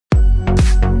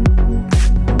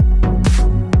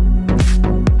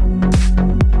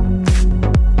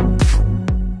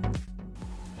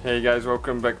Hey guys,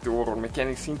 welcome back to Auto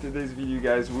Mechanics. In today's video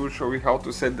guys, we'll show you how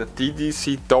to set the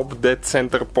TDC top dead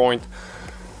center point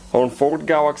on Ford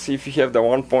Galaxy if you have the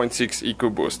 1.6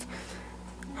 EcoBoost.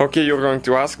 Okay, you're going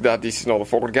to ask that this is not a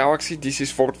Ford Galaxy, this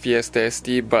is Ford Fiesta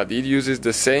ST, but it uses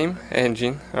the same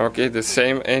engine, okay, the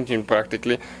same engine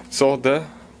practically, so the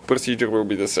procedure will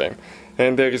be the same.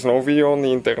 And there is no video on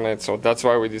the internet, so that's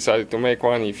why we decided to make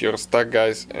one if you're stuck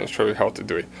guys and show you how to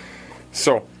do it.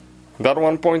 So, that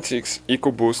 1.6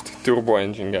 EcoBoost turbo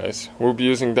engine guys, we'll be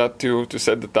using that too to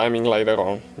set the timing later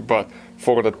on, but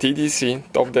for the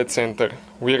TDC top dead center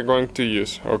we're going to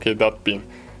use, okay, that pin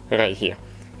right here.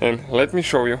 And let me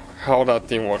show you how that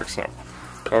thing works now.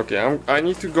 Okay, I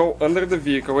need to go under the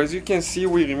vehicle. As you can see,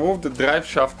 we removed the drive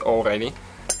shaft already,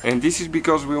 and this is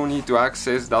because we will need to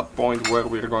access that point where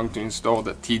we're going to install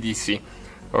the TDC.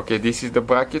 Okay, this is the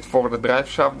bracket for the drive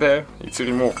shaft there, it's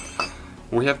removed.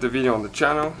 We have the video on the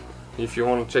channel. If you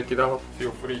want to check it out,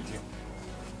 feel free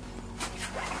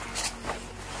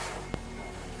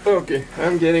to. Okay,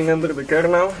 I'm getting under the car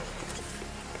now.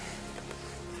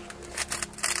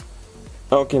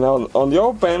 Okay, now on the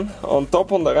open, on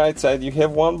top on the right side, you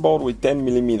have one bolt with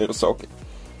 10mm socket.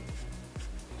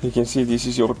 You can see this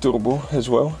is your turbo as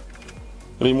well.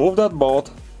 Remove that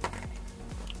bolt,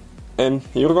 and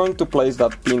you're going to place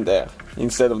that pin there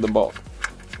instead of the bolt.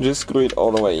 Just screw it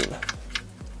all the way in.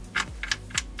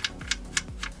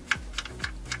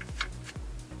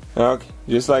 Okay,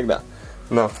 just like that.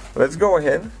 Now, let's go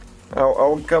ahead.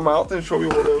 I'll come out and show you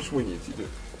what else we need to do.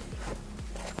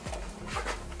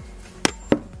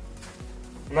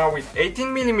 Now with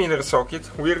 18mm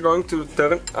socket, we're going to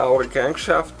turn our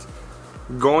crankshaft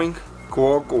going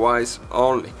clockwise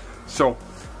only. So,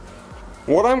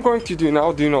 what I'm going to do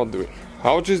now, do not do it.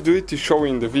 I'll just do it to show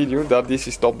you in the video that this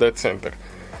is top dead center.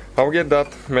 I'll get that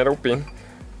metal pin,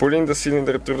 put in the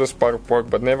cylinder through the spark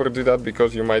plug, but never do that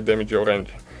because you might damage your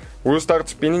engine. We'll start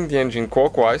spinning the engine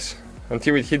clockwise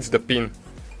until it hits the pin.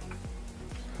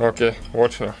 Okay,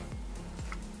 watch now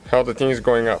how the thing is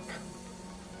going up.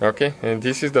 Okay, and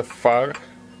this is the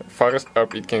farthest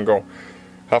up it can go.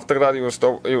 After that it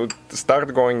will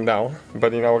start going down,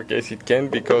 but in our case it can't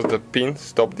because the pin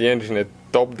stopped the engine at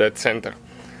top dead center.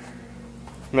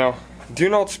 Now, do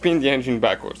not spin the engine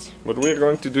backwards, but we're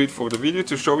going to do it for the video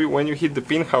to show you when you hit the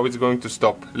pin how it's going to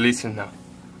stop. Listen now.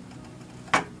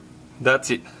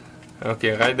 That's it.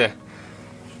 Okay, right there.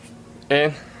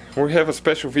 And we have a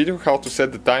special video how to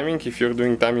set the timing if you're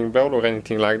doing timing belt or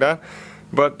anything like that.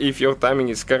 But if your timing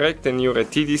is correct and you're at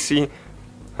TDC,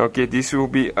 okay, this will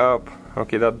be up.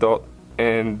 Okay, that dot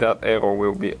and that arrow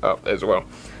will be up as well.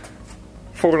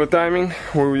 For the timing,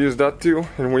 we will use that too,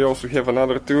 and we also have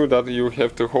another tool that you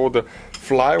have to hold the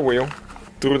flywheel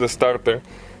through the starter,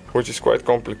 which is quite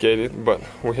complicated, but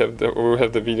we'll have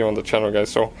the video on the channel guys.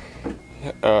 So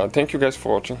thank you guys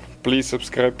for watching. Please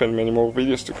subscribe and many more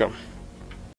videos to come.